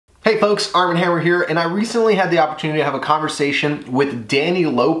Hey folks, Arm & Hammer here, and I recently had the opportunity to have a conversation with Danny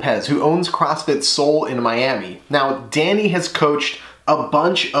Lopez, who owns CrossFit Soul in Miami. Now, Danny has coached a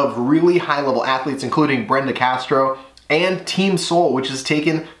bunch of really high-level athletes, including Brenda, Castro, and Team Soul, which has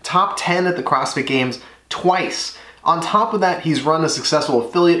taken top 10 at the CrossFit Games twice. On top of that, he's run a successful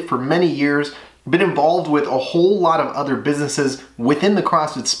affiliate for many years, been involved with a whole lot of other businesses within the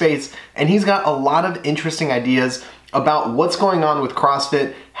CrossFit space, and he's got a lot of interesting ideas about what's going on with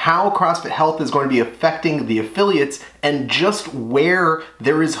CrossFit, how CrossFit Health is going to be affecting the affiliates, and just where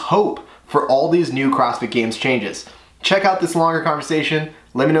there is hope for all these new CrossFit Games changes. Check out this longer conversation.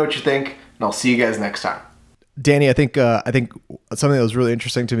 Let me know what you think, and I'll see you guys next time. Danny, I think something that was really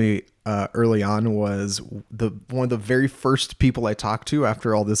interesting to me early on was one of the very first people I talked to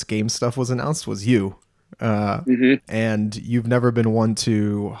after all this game stuff was announced was you. And you've never been one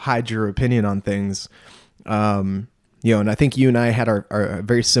to hide your opinion on things. And I think you and I had our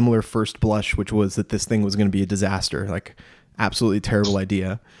very similar first blush, which was that this thing was going to be a disaster, like absolutely terrible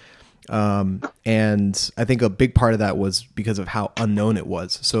idea. And I think a big part of that was because of how unknown it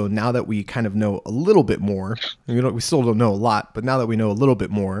was. So now that we kind of know a little bit more, we still don't know a lot, but now that we know a little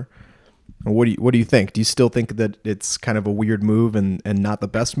bit more, what do you think? Do you still think that it's kind of a weird move and not the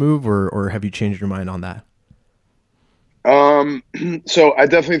best move, or have you changed your mind on that? So I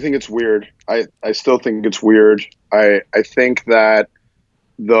definitely think it's weird. I still think it's weird. I think that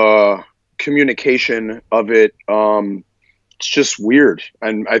the communication of it, it's just weird.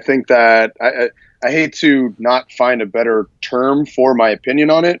 And I think that I hate to not find a better term for my opinion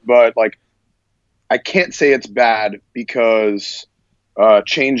on it, but like, I can't say it's bad because,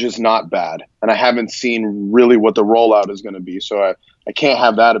 change is not bad. And I haven't seen really what the rollout is going to be. So I can't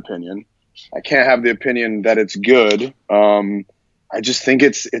have that opinion. I can't have the opinion that it's good. I just think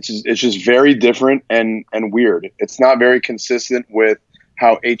it's just very different and weird. It's not very consistent with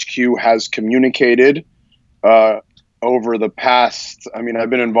how HQ has communicated over the past. I mean, I've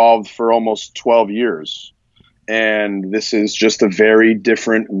been involved for almost 12 years, and this is just a very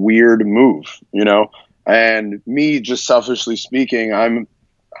different, weird move, And me, just selfishly speaking,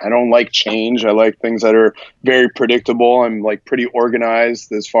 I don't like change. I like things that are very predictable. I'm like pretty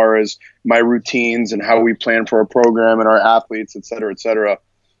organized as far as my routines and how we plan for our program and our athletes, et cetera, et cetera.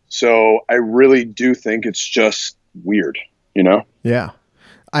 So I really do think it's just weird, Yeah,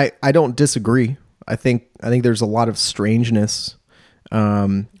 I don't disagree. I think there's a lot of strangeness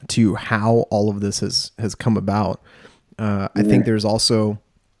to how all of this has come about. I think there's also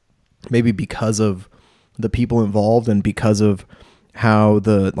maybe because of the people involved and because of how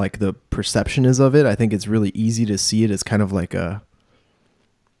the perception is of it, I think it's really easy to see it as kind of like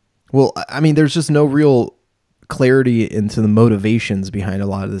there's just no real clarity into the motivations behind a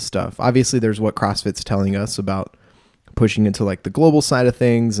lot of this stuff. Obviously there's what CrossFit's telling us about pushing into like the global side of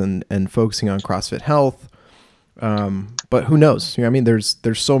things and focusing on CrossFit Health. But who knows?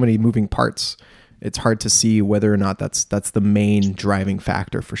 There's so many moving parts. It's hard to see whether or not that's the main driving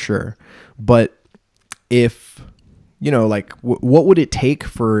factor for sure. But if what would it take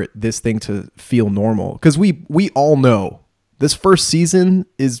for this thing to feel normal? Because we all know this first season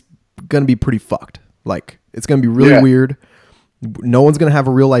is going to be pretty fucked. Like, it's going to be really weird. No one's going to have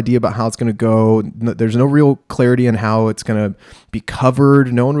a real idea about how it's going to go. There's no real clarity on how it's going to be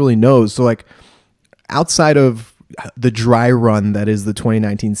covered. No one really knows. So, like, outside of the dry run that is the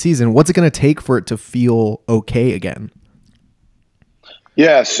 2019 season, what's it going to take for it to feel okay again?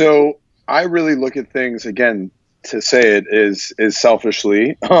 Yeah, so I really look at things, again, to say it is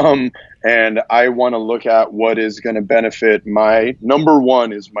selfishly. And I want to look at what is going to benefit my number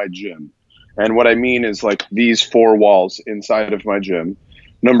one is my gym. And what I mean is like these four walls inside of my gym.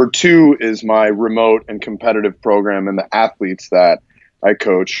 Number two is my remote and competitive program and the athletes that I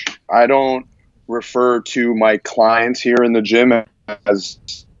coach. I don't refer to my clients here in the gym as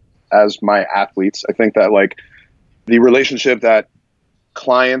my athletes. I think that like the relationship that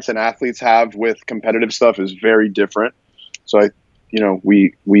clients and athletes have with competitive stuff is very different. So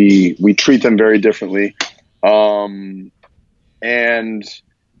we treat them very differently. And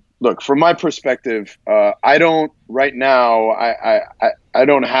look, from my perspective, I don't right now, I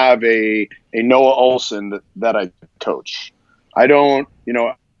don't have a Noah Olson that I coach. I don't,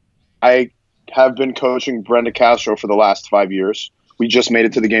 I have been coaching Brenda Castro for the last 5 years. We just made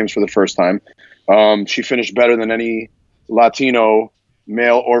it to the games for the first time. She finished better than any Latino,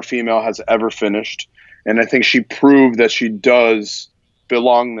 male or female, has ever finished. And I think she proved that she does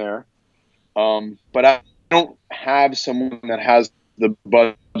belong there. But I don't have someone that has the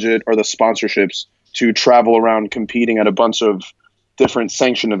budget or the sponsorships to travel around competing at a bunch of different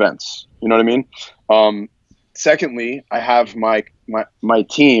sanctioned events. You know what I mean? secondly, I have my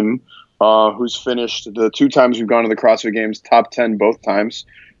team, who's finished the 2 times we've gone to the CrossFit Games, top 10 both times.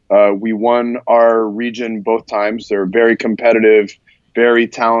 We won our region both times. They're a very competitive, very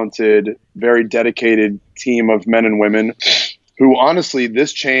talented, very dedicated team of men and women who, honestly,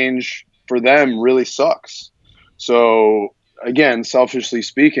 this change for them really sucks. So again, selfishly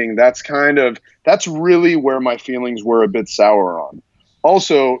speaking, that's really where my feelings were a bit sour on.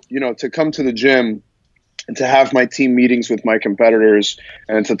 Also, to come to the gym and to have my team meetings with my competitors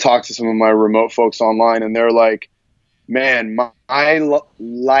and to talk to some of my remote folks online, and they're like, man, my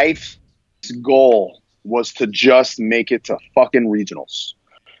life's goal was to just make it to fucking regionals.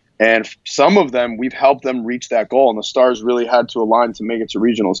 And some of them, we've helped them reach that goal, and the stars really had to align to make it to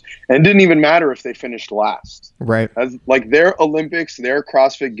regionals. And it didn't even matter if they finished last. Right. Like their Olympics, their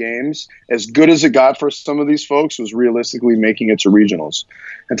CrossFit Games, as good as it got for some of these folks, was realistically making it to regionals.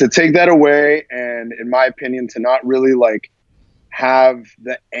 And to take that away, and in my opinion, to not really like have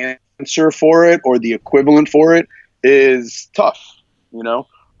the answer for it or the equivalent for it is tough,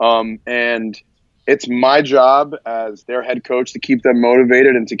 and it's my job as their head coach to keep them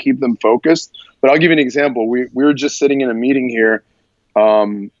motivated and to keep them focused. But I'll give you an example. We were just sitting in a meeting here,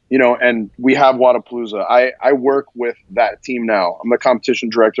 and we have Wodapalooza. I work with that team now. I'm the competition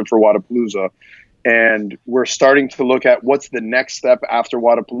director for Wodapalooza, and we're starting to look at what's the next step after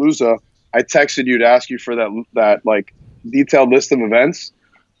Wodapalooza. I texted you to ask you for that like detailed list of events,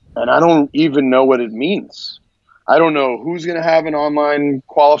 and I don't even know what it means. I don't know who's going to have an online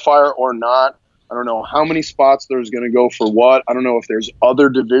qualifier or not. I don't know how many spots there's going to go for what. I don't know if there's other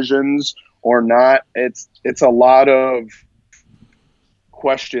divisions or not. It's a lot of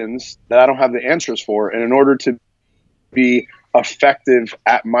questions that I don't have the answers for. And in order to be effective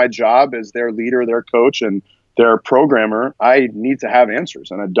at my job as their leader, their coach, and their programmer, I need to have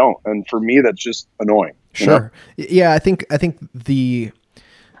answers, and I don't. And for me, that's just annoying. Sure. Yeah, I think the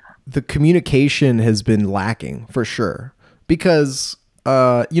communication has been lacking for sure, because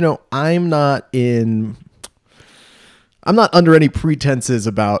I'm not under any pretenses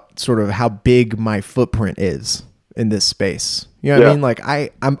about sort of how big my footprint is in this space. You know what I mean? Like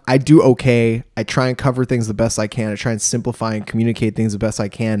I do okay. I try and cover things the best I can. I try and simplify and communicate things the best I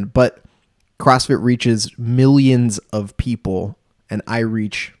can, but CrossFit reaches millions of people and I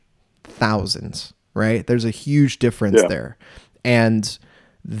reach thousands, right? There's a huge difference there. And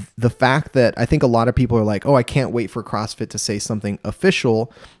the fact that I think a lot of people are like, oh, I can't wait for CrossFit to say something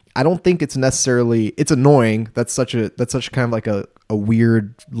official. I don't think it's necessarily, it's annoying. That's such kind of like a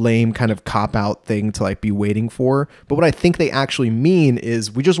weird, lame kind of cop out thing to like be waiting for. But what I think they actually mean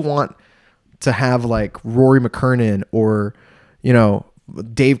is we just want to have like Rory McKernan or,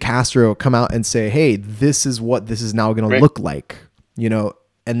 Dave Castro come out and say, hey, this is what this is now going to look like,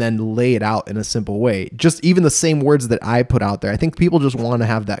 and then lay it out in a simple way. Just even the same words that I put out there. I think people just want to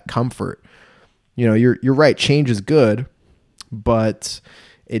have that comfort. You're right. Change is good, but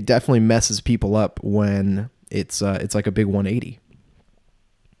it definitely messes people up when it's like a big 180.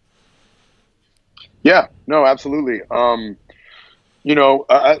 Yeah, no, absolutely.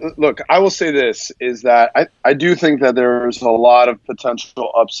 Look, I will say this is that I do think that there's a lot of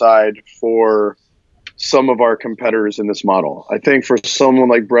potential upside for some of our competitors in this model. I think for someone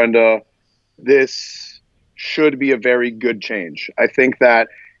like Brenda, this should be a very good change. I think that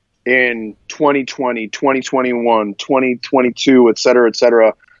in 2020, 2021, 2022, et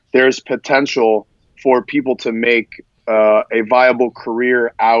cetera, there's potential for people to make a viable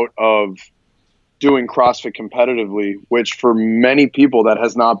career out of doing CrossFit competitively, which for many people that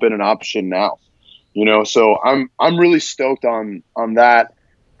has not been an option now. So I'm really stoked on that.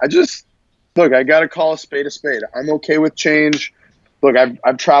 Look, I got to call a spade a spade. I'm okay with change. Look,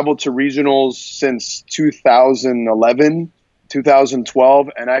 I've traveled to regionals since 2011, 2012,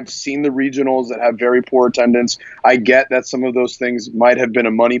 and I've seen the regionals that have very poor attendance. I get that some of those things might have been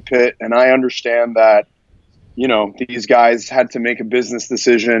a money pit, and I understand that, these guys had to make a business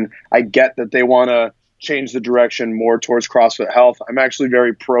decision. I get that they want to change the direction more towards CrossFit Health. I'm actually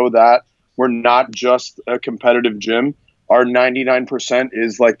very pro that. We're not just a competitive gym. Our 99%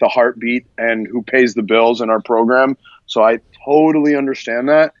 is like the heartbeat and who pays the bills in our program. So I totally understand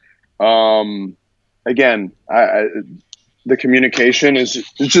that. Again, the communication is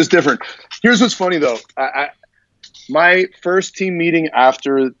just different. Here's what's funny though. My first team meeting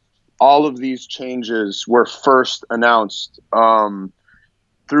after all of these changes were first announced,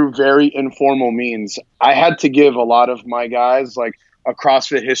 through very informal means, I had to give a lot of my guys like a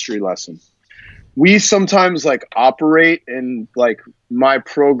CrossFit history lesson. We sometimes like operate in like my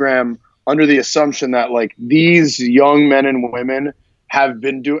program under the assumption that like these young men and women have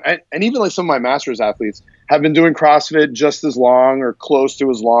been doing, and even like some of my masters athletes have been doing CrossFit just as long or close to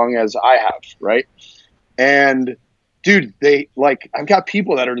as long as I have, right? And dude, I've got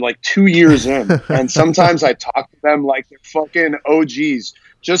people that are like 2 years in, and sometimes I talk to them like they're fucking OGs.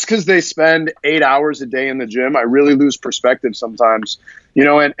 Just because they spend 8 hours a day in the gym, I really lose perspective sometimes,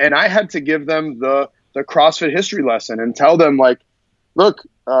 and I had to give them the CrossFit history lesson and tell them, like, look,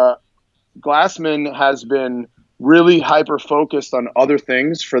 Glassman has been really hyper focused on other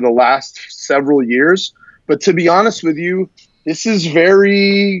things for the last several years. But to be honest with you, this is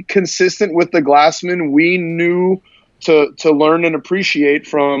very consistent with the Glassman we knew to learn and appreciate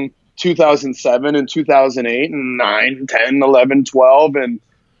from 2007 and 2008 and 9, 10, 11, 12. And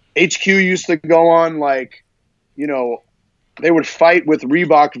HQ used to go on, like, they would fight with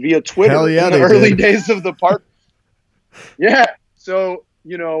Reebok via Twitter in the early days of the park. Yeah. So,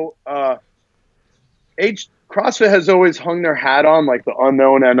 CrossFit has always hung their hat on like the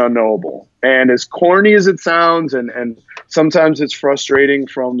unknown and unknowable. And as corny as it sounds, and sometimes it's frustrating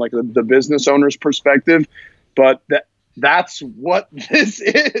from like the business owner's perspective, but that's what this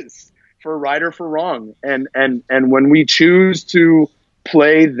is, for right or for wrong. And when we choose to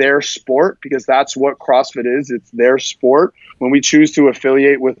play their sport, because that's what CrossFit is, it's their sport. When we choose to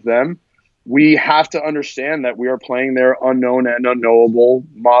affiliate with them, we have to understand that we are playing their unknown and unknowable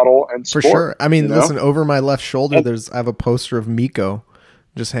model and sport. For sure. I mean, listen, over my left shoulder, I have a poster of Miko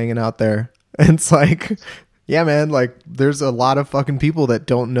just hanging out there. And it's like, yeah, man, like there's a lot of fucking people that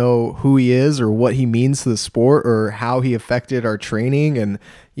don't know who he is or what he means to the sport or how he affected our training. And,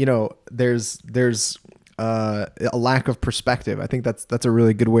 there's a lack of perspective. I think that's a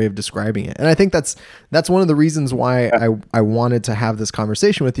really good way of describing it. And I think that's one of the reasons why I wanted to have this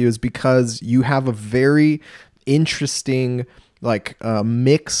conversation with you, is because you have a very interesting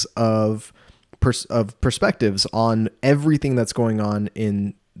mix of perspectives on everything that's going on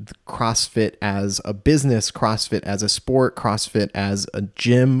in CrossFit as a business, CrossFit as a sport, CrossFit as a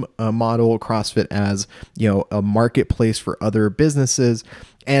gym model, CrossFit as, a marketplace for other businesses.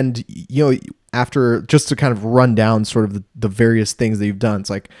 And, after, just to kind of run down sort of the various things that you've done, it's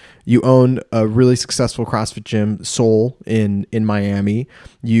like you own a really successful CrossFit gym, Soul, in Miami.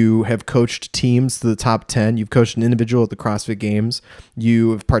 You have coached teams to the top 10. You've coached an individual at the CrossFit Games.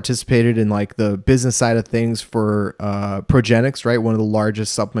 You have participated in like the business side of things for Progenex, right? One of the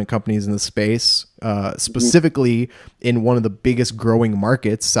largest supplement companies in the space, specifically in one of the biggest growing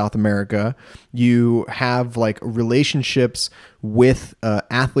markets, South America. You have like relationships with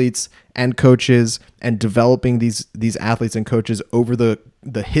athletes and coaches, and developing these athletes and coaches over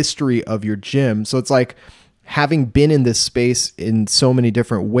the history of your gym. So it's like, having been in this space in so many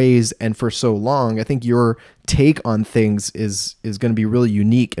different ways and for so long, I think your take on things is going to be really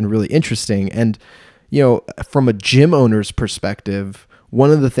unique and really interesting. And, from a gym owner's perspective,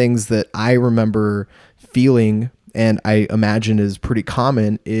 one of the things that I remember feeling, and I imagine is pretty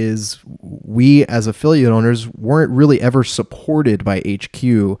common, is we as affiliate owners weren't really ever supported by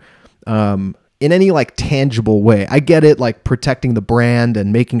HQ in any like tangible way. I get it, like protecting the brand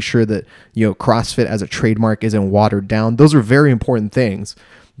and making sure that, CrossFit as a trademark isn't watered down. Those are very important things.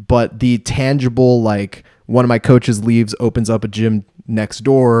 But the tangible, like one of my coaches leaves, opens up a gym next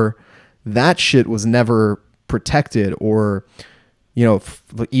door, that shit was never protected or,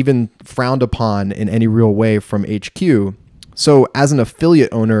 even frowned upon in any real way from HQ. So as an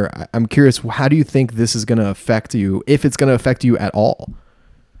affiliate owner, I'm curious, how do you think this is going to affect you, if it's going to affect you at all?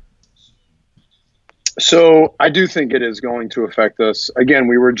 So I do think it is going to affect us. Again,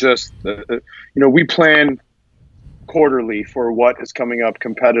 we were just, we plan quarterly for what is coming up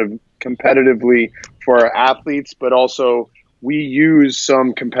competitively for our athletes, but also we use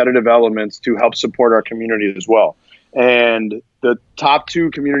some competitive elements to help support our community as well. And the top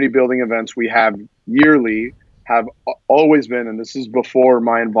 2 community building events we have yearly have always been, and this is before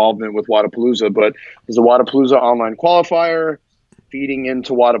my involvement with Wodapalooza, but there's a Wodapalooza online qualifier feeding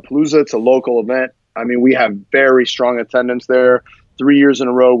into Wodapalooza. It's a local event. I mean, we have very strong attendance there. 3 years in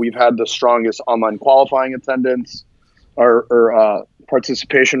a row, we've had the strongest online qualifying attendance or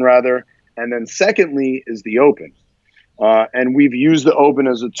participation rather. And then secondly is the Open. And we've used the Open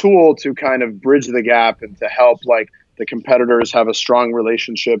as a tool to kind of bridge the gap and to help like the competitors have a strong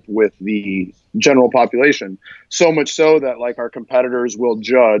relationship with the general population. So much so that like our competitors will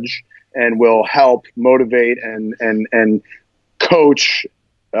judge and will help motivate and coach,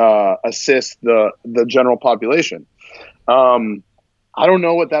 assist the general population. I don't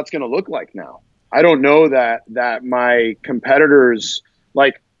know what that's going to look like now. I don't know that my competitors,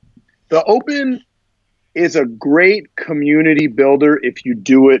 like the Open is a great community builder if you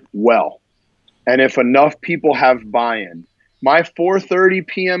do it well. And if enough people have buy-in. My 4:30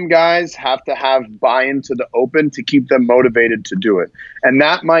 p.m. guys have to have buy-in to the open to keep them motivated to do it. And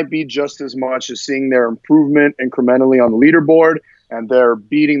that might be just as much as seeing their improvement incrementally on the leaderboard and they're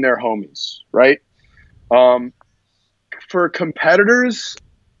beating their homies, right? For competitors,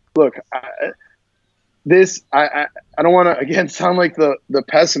 look, I don't want to, again, sound like the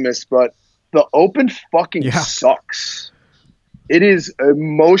pessimist, but the open fucking sucks. It is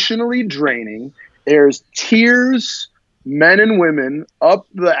emotionally draining. There's tears, men and women, up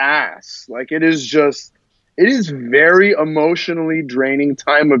the ass. Like, it is very emotionally draining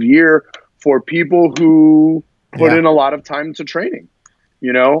time of year for people who put in a lot of time to training,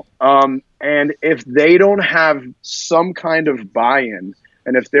 you know? And if they don't have some kind of buy-in,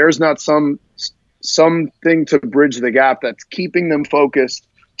 and if there's not something to bridge the gap that's keeping them focused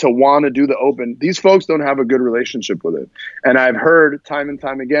to want to do the open, these folks don't have a good relationship with it. And I've heard time and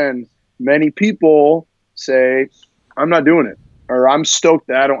time again, many people say, I'm not doing it, or I'm stoked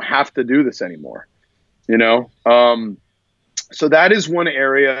that I don't have to do this anymore. You know? So that is one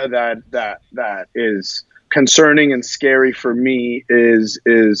area that is concerning and scary for me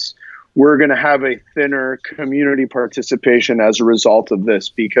is we're going to have a thinner community participation as a result of this,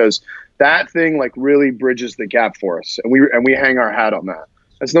 because that thing like really bridges the gap for us. And we hang our hat on that.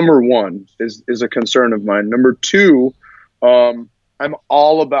 That's number one, is a concern of mine. Number two, I'm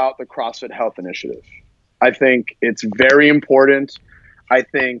all about the CrossFit Health Initiative. I think it's very important. I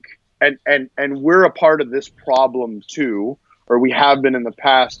think, and we're a part of this problem too, or we have been in the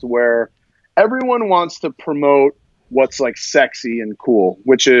past, where everyone wants to promote what's like sexy and cool,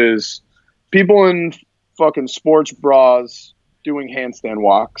 which is people in fucking sports bras doing handstand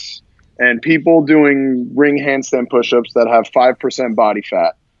walks and people doing ring handstand push-ups that have 5% body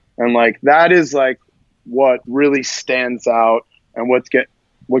fat. And like, that is like what really stands out and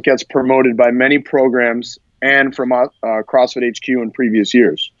what gets promoted by many programs and from CrossFit HQ in previous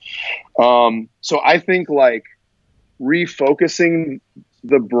years. So I think like refocusing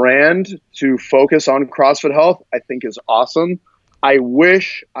the brand to focus on CrossFit Health, I think is awesome. I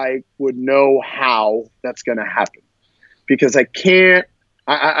wish I would know how that's going to happen, because I can't,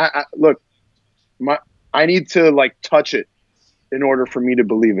 look, I need to like touch it in order for me to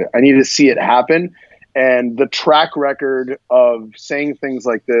believe it. I need to see it happen. And the track record of saying things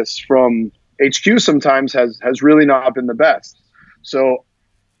like this from HQ sometimes has really not been the best. So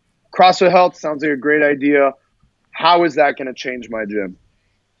CrossFit Health sounds like a great idea. How is that going to change my gym?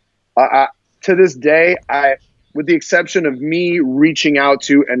 To this day, with the exception of me reaching out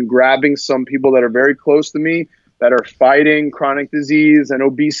to and grabbing some people that are very close to me that are fighting chronic disease and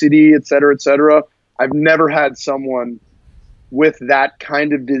obesity, et cetera, I've never had someone with that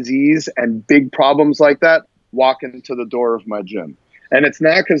kind of disease and big problems like that walk into the door of my gym. And it's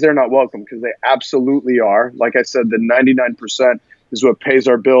not because they're not welcome, because they absolutely are. Like I said, the 99% is what pays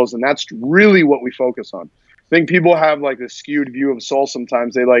our bills, and that's really what we focus on. I think people have like this skewed view of Soul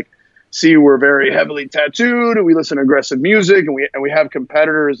sometimes. They like see we're very heavily tattooed and we listen to aggressive music and we have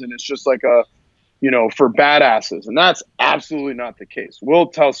competitors, and it's just like a, you know, for badasses. And that's absolutely not the case. We'll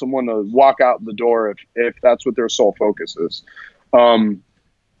tell someone to walk out the door if that's what their sole focus is.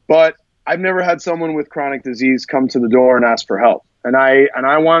 But I've never had someone with chronic disease come to the door and ask for help. And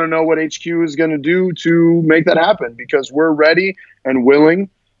I want to know what HQ is going to do to make that happen, because we're ready and willing.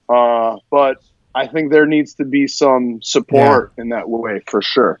 But I think there needs to be some support in that way for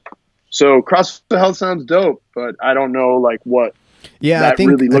sure. So CrossFit Health sounds dope, but I don't know like what that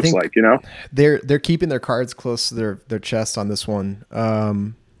really looks like, you know? They're keeping their cards close to their chest on this one.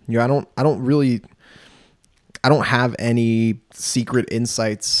 You know, I don't have any secret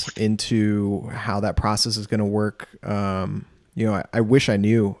insights into how that process is going to work. You know, I wish I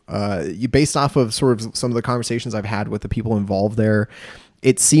knew. Based off of sort of some of the conversations I've had with the people involved there,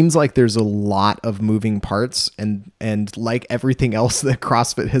 it seems like there's a lot of moving parts, and like everything else that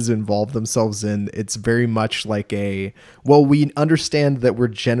CrossFit has involved themselves in, it's very much like we understand that we're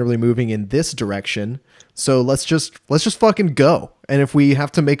generally moving in this direction, so let's just fucking go. And if we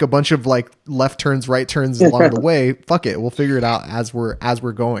have to make a bunch of like left turns, right turns along the way, fuck it, we'll figure it out as we're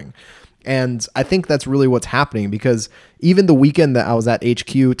going. And I think that's really what's happening, because even the weekend that I was at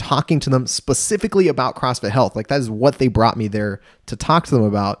HQ talking to them specifically about CrossFit Health, like that is what they brought me there to talk to them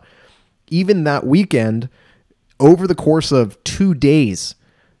about. Even that weekend, over the course of 2 days,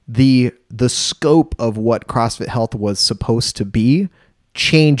 the scope of what CrossFit Health was supposed to be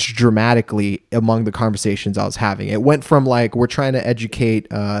changed dramatically among the conversations I was having. It went from like, we're trying to educate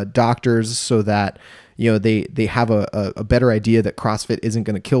doctors so that, they have a better idea that CrossFit isn't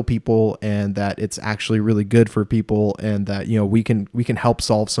going to kill people, and that it's actually really good for people, and that, we can help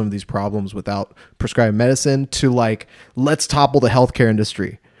solve some of these problems without prescribing medicine, to like, let's topple the healthcare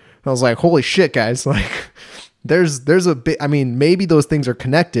industry. I was like, holy shit, guys. Like, there's a bit, I mean, maybe those things are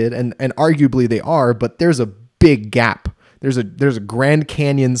connected, and arguably they are, but there's a big gap. There's a Grand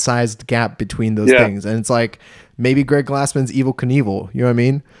Canyon sized gap between those things. And it's like, maybe Greg Glassman's Evel Knievel, you know what I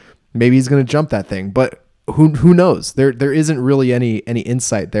mean? Maybe he's going to jump that thing, but who knows? There isn't really any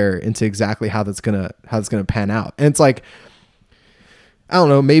insight there into exactly how that's going to pan out. And it's like, I don't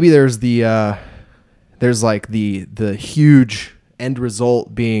know, maybe there's like the huge end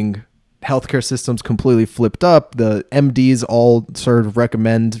result being healthcare systems completely flipped up. The MDs all sort of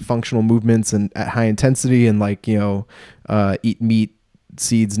recommend functional movements and at high intensity, and like, eat meat,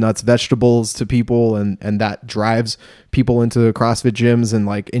 seeds, nuts, vegetables to people, and that drives people into the CrossFit gyms, and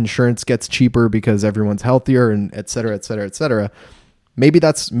like insurance gets cheaper because everyone's healthier, and et cetera, et cetera, et cetera. Maybe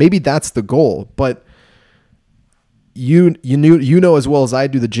that's the goal, but you know as well as I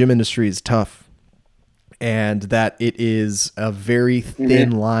do, the gym industry is tough. And that it is a very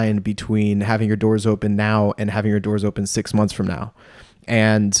thin line between having your doors open now and having your doors open 6 months from now.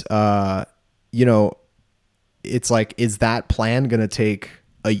 And, it's like, is that plan going to take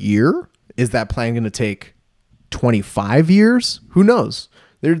a year? Is that plan going to take 25 years? Who knows?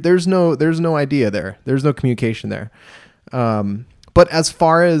 There's no idea there. There's no communication there. But as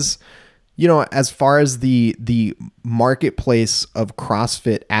far as the marketplace of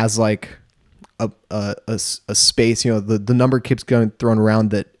CrossFit as like a space, the number keeps going thrown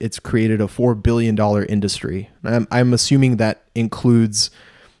around that it's created a $4 billion industry. I'm assuming that includes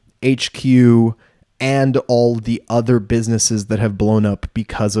HQ and all the other businesses that have blown up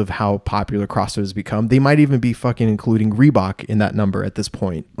because of how popular CrossFit has become. They might even be fucking including Reebok in that number at this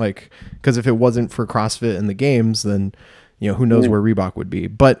point. Like, because if it wasn't for CrossFit and the games, then, who knows where Reebok would be.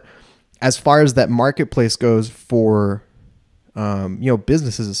 But as far as that marketplace goes for,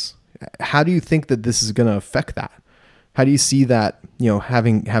 businesses, how do you think that this is going to affect that? How do you see that,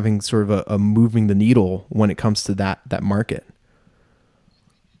 having sort of a moving the needle when it comes to that market?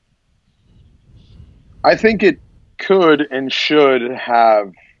 I think it could and should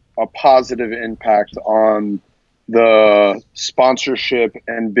have a positive impact on the sponsorship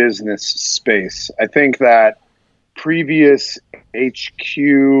and business space. I think that previous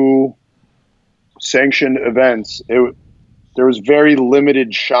HQ sanctioned events, there was very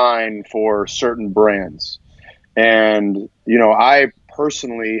limited shine for certain brands. And, I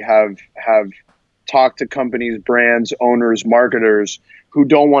personally have talked to companies, brands, owners, marketers who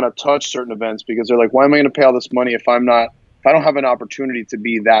don't want to touch certain events because they're like, why am I going to pay all this money if I don't have an opportunity to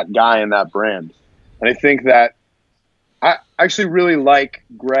be that guy in that brand? And I think that I actually really like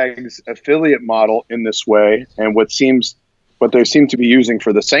Greg's affiliate model in this way, and what they seem to be using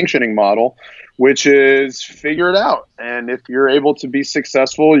for the sanctioning model, which is figure it out. And if you're able to be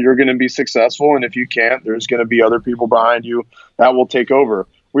successful, you're going to be successful. And if you can't, there's going to be other people behind you that will take over.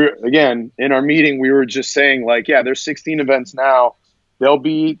 Again, in our meeting, we were just saying like, yeah, there's 16 events now. There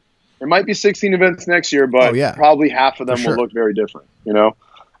might be 16 events next year, but probably half of them will look very different,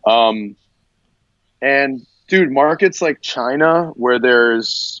 and dude, markets like China, where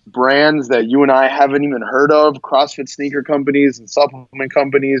there's brands that you and I haven't even heard of, CrossFit sneaker companies and supplement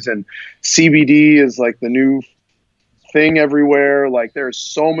companies, and CBD is like the new thing everywhere. Like, there's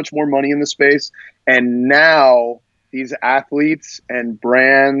so much more money in the space. And now these athletes and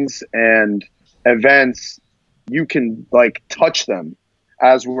brands and events, you can like touch them,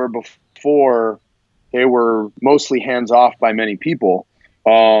 as were before they were mostly hands off by many people.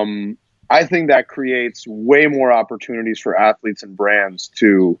 I think that creates way more opportunities for athletes and brands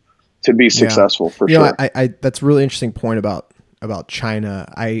to be successful for sure. I that's a really interesting point about China.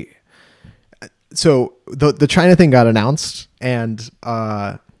 So the China thing got announced, and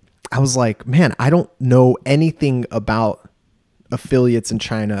I was like, man, I don't know anything about affiliates in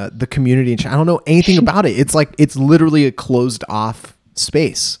China, the community in China. I don't know anything about it. It's like, it's literally a closed off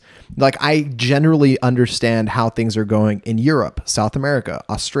space. Like, I generally understand how things are going in Europe, South America,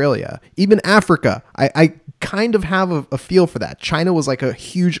 Australia, even Africa. I kind of have a feel for that. China was like a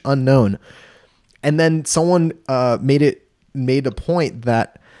huge unknown. And then someone made a point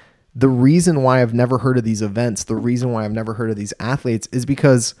that the reason why I've never heard of these events, the reason why I've never heard of these athletes, is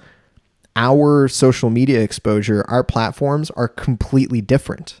because our social media exposure, our platforms are completely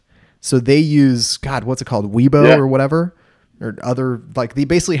different. So they use, God, what's it called? Weibo or whatever? Or other, like, they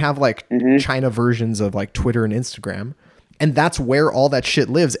basically have like China versions of like Twitter and Instagram, and that's where all that shit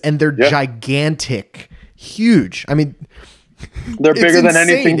lives. And they're gigantic, huge. I mean, They're bigger than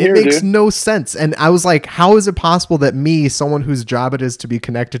anything here, It makes dude. no sense. And I was like, how is it possible that me, someone whose job it is to be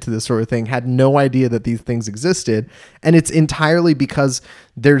connected to this sort of thing, had no idea that these things existed? And it's entirely because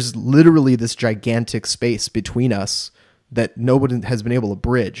there's literally this gigantic space between us that nobody has been able to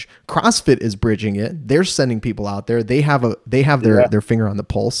bridge. CrossFit is bridging it. They're sending people out there. They have their finger on the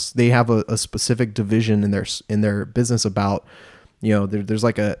pulse. They have a specific division in their business about, you know, there's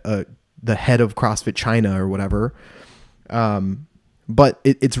like the head of CrossFit China or whatever. But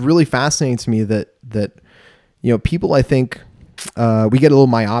it's really fascinating to me that, you know, people, I think, we get a little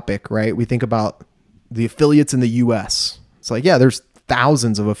myopic, right? We think about the affiliates in the US. It's like, yeah, there's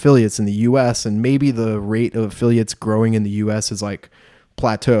thousands of affiliates in the US, and maybe the rate of affiliates growing in the US is like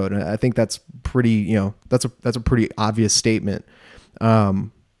plateaued. And I think that's pretty, you know, that's a pretty obvious statement.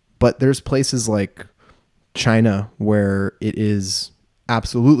 But there's places like China where it is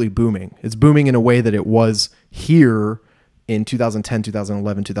absolutely booming. It's booming in a way that it was here in 2010,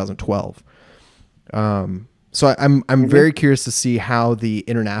 2011, 2012. So I'm very curious to see how the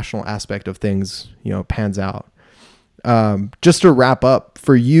international aspect of things, you know, pans out. Just to wrap up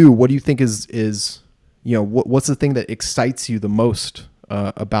for you, what do you think is, you know, what's the thing that excites you the most,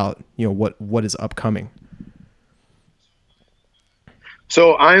 about, you know, what is upcoming?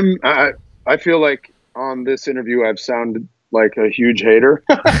 So I feel like on this interview, I've sounded like a huge hater,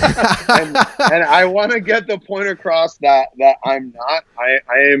 and I want to get the point across that I'm not. I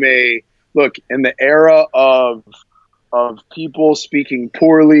am look, in the era of people speaking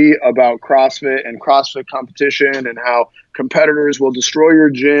poorly about CrossFit and CrossFit competition and how competitors will destroy your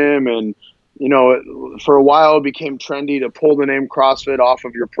gym. And, you know, for a while it became trendy to pull the name CrossFit off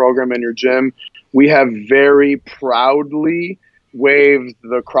of your program and your gym. We have very proudly waved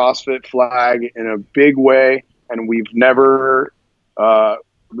the CrossFit flag in a big way. And we've never,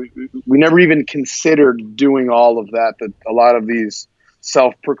 we never even considered doing all of that a lot of these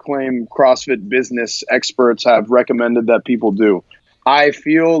self-proclaimed CrossFit business experts have recommended that people do. I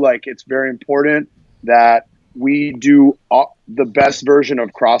feel like it's very important that we do the best version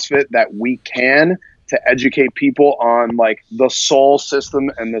of CrossFit that we can to educate people on like the soul system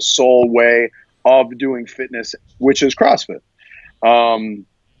and the soul way of doing fitness, which is CrossFit.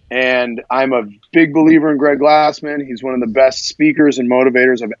 And I'm a big believer in Greg Glassman. He's one of the best speakers and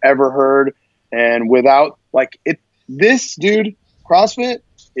motivators I've ever heard. And without like this dude, CrossFit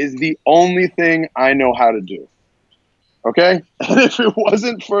is the only thing I know how to do. Okay. And if it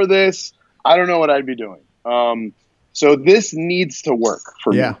wasn't for this, I don't know what I'd be doing. So this needs to work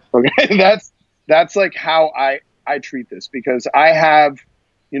for me. Okay. That's like how I treat this, because I have,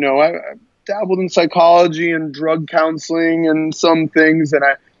 you know, I dabbled in psychology and drug counseling and some things, and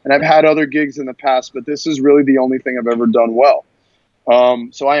I've had other gigs in the past, but this is really the only thing I've ever done well.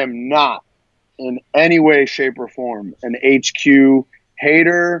 So I am not in any way, shape, or form an HQ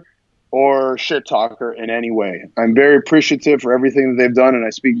hater or shit talker in any way. I'm very appreciative for everything that they've done, and I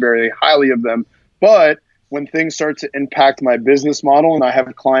speak very highly of them. But when things start to impact my business model, and I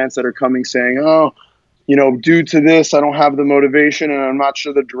have clients that are coming saying, oh, you know, due to this, I don't have the motivation and I'm not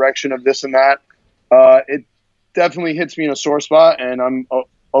sure the direction of this and that, it definitely hits me in a sore spot, and I'm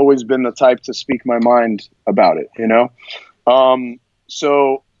always been the type to speak my mind about it, you know?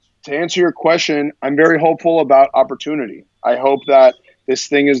 So to answer your question, I'm very hopeful about opportunity. I hope that this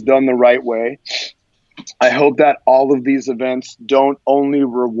thing is done the right way. I hope that all of these events don't only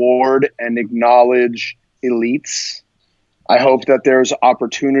reward and acknowledge elites. I hope that there's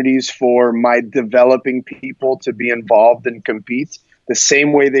opportunities for my developing people to be involved and compete the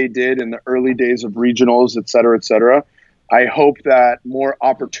same way they did in the early days of regionals, et cetera, et cetera. I hope that more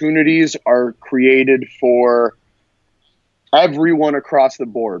opportunities are created for everyone across the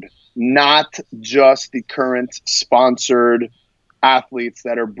board, not just the current sponsored athletes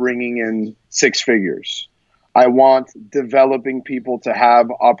that are bringing in six figures. I want developing people to have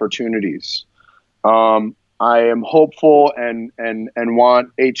opportunities. I am hopeful and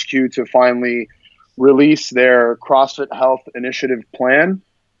want HQ to finally release their CrossFit Health Initiative plan.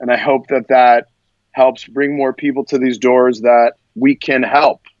 And I hope that helps bring more people to these doors that we can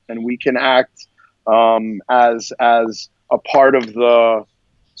help and we can act as a part of the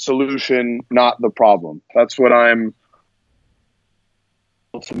solution, not the problem. That's what I'm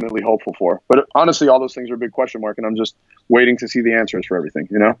ultimately hopeful for. But honestly, all those things are a big question mark, and I'm just waiting to see the answers for everything,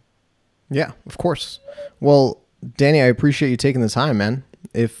 you know? Yeah, of course. Well, Danny, I appreciate you taking the time, man.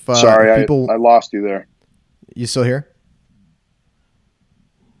 Sorry, I lost you there. You still here?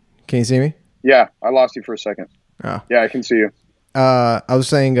 Can you see me? Yeah, I lost you for a second. Oh. Yeah, I can see you. I was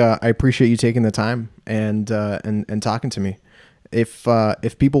saying I appreciate you taking the time and talking to me. if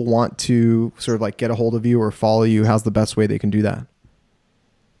people want to sort of like get a hold of you or follow you, how's the best way they can do that?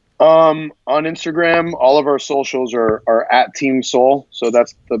 On Instagram, all of our socials are at Team Soul, so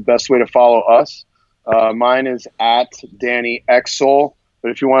that's the best way to follow us. Mine is at Danny X Soul. But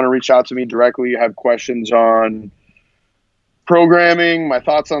if you want to reach out to me directly, you have questions on programming, my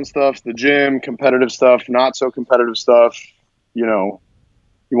thoughts on stuff, the gym, competitive stuff, not so competitive stuff, you know,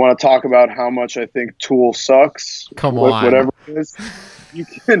 you want to talk about how much I think Tool sucks. Come on. Whatever it is, you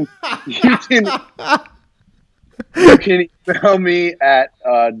can email me at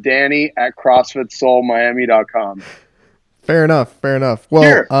Danny@CrossFitSoulMiami.com. Fair enough. Well,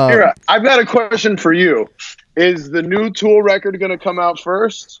 here, I've got a question for you. Is the new Tool record going to come out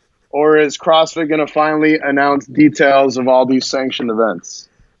first, or is CrossFit going to finally announce details of all these sanctioned events?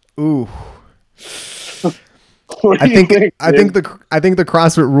 Ooh. I think the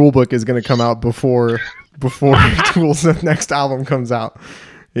CrossFit rulebook is going to come out before Tool's next album comes out.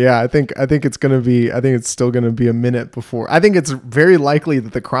 Yeah, I think it's still going to be a minute before. I think it's very likely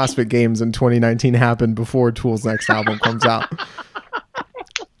that the CrossFit Games in 2019 happen before Tool's next album comes out.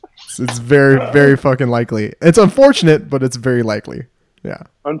 It's very, very fucking likely. It's unfortunate, but it's very likely. Yeah.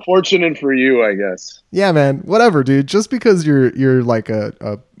 Unfortunate for you, I guess. Yeah, man. Whatever, dude. Just because you're like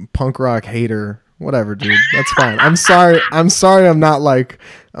a punk rock hater, whatever, dude. That's fine. I'm sorry. I'm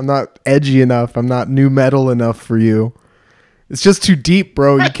not edgy enough. I'm not new metal enough for you. It's just too deep,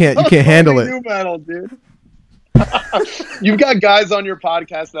 bro. You can't handle it. New metal, dude. You've got guys on your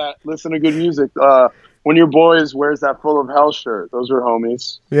podcast that listen to good music. When your boys wears that Full of Hell shirt, those are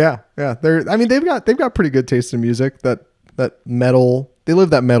homies. Yeah. They've got pretty good taste in music. That metal. They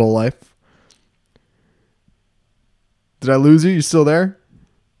live that metal life. Did I lose you? You still there?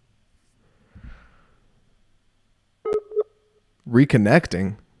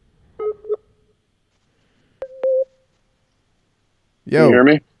 Reconnecting. Yo. Can you hear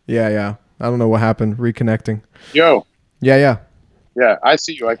me? Yeah. I don't know what happened. Reconnecting. Yo. Yeah. Yeah, I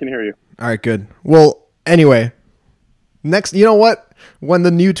see you. I can hear you. All right, good. Well, anyway, next, you know what? When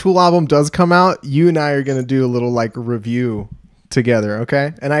the new Tool album does come out, you and I are going to do a little like review together,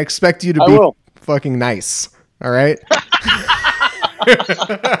 okay? And I expect you to be fucking nice, all right?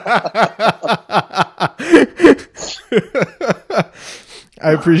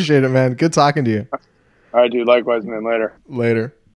 I appreciate it, man. Good talking to you. All right, dude. Likewise, man. Later.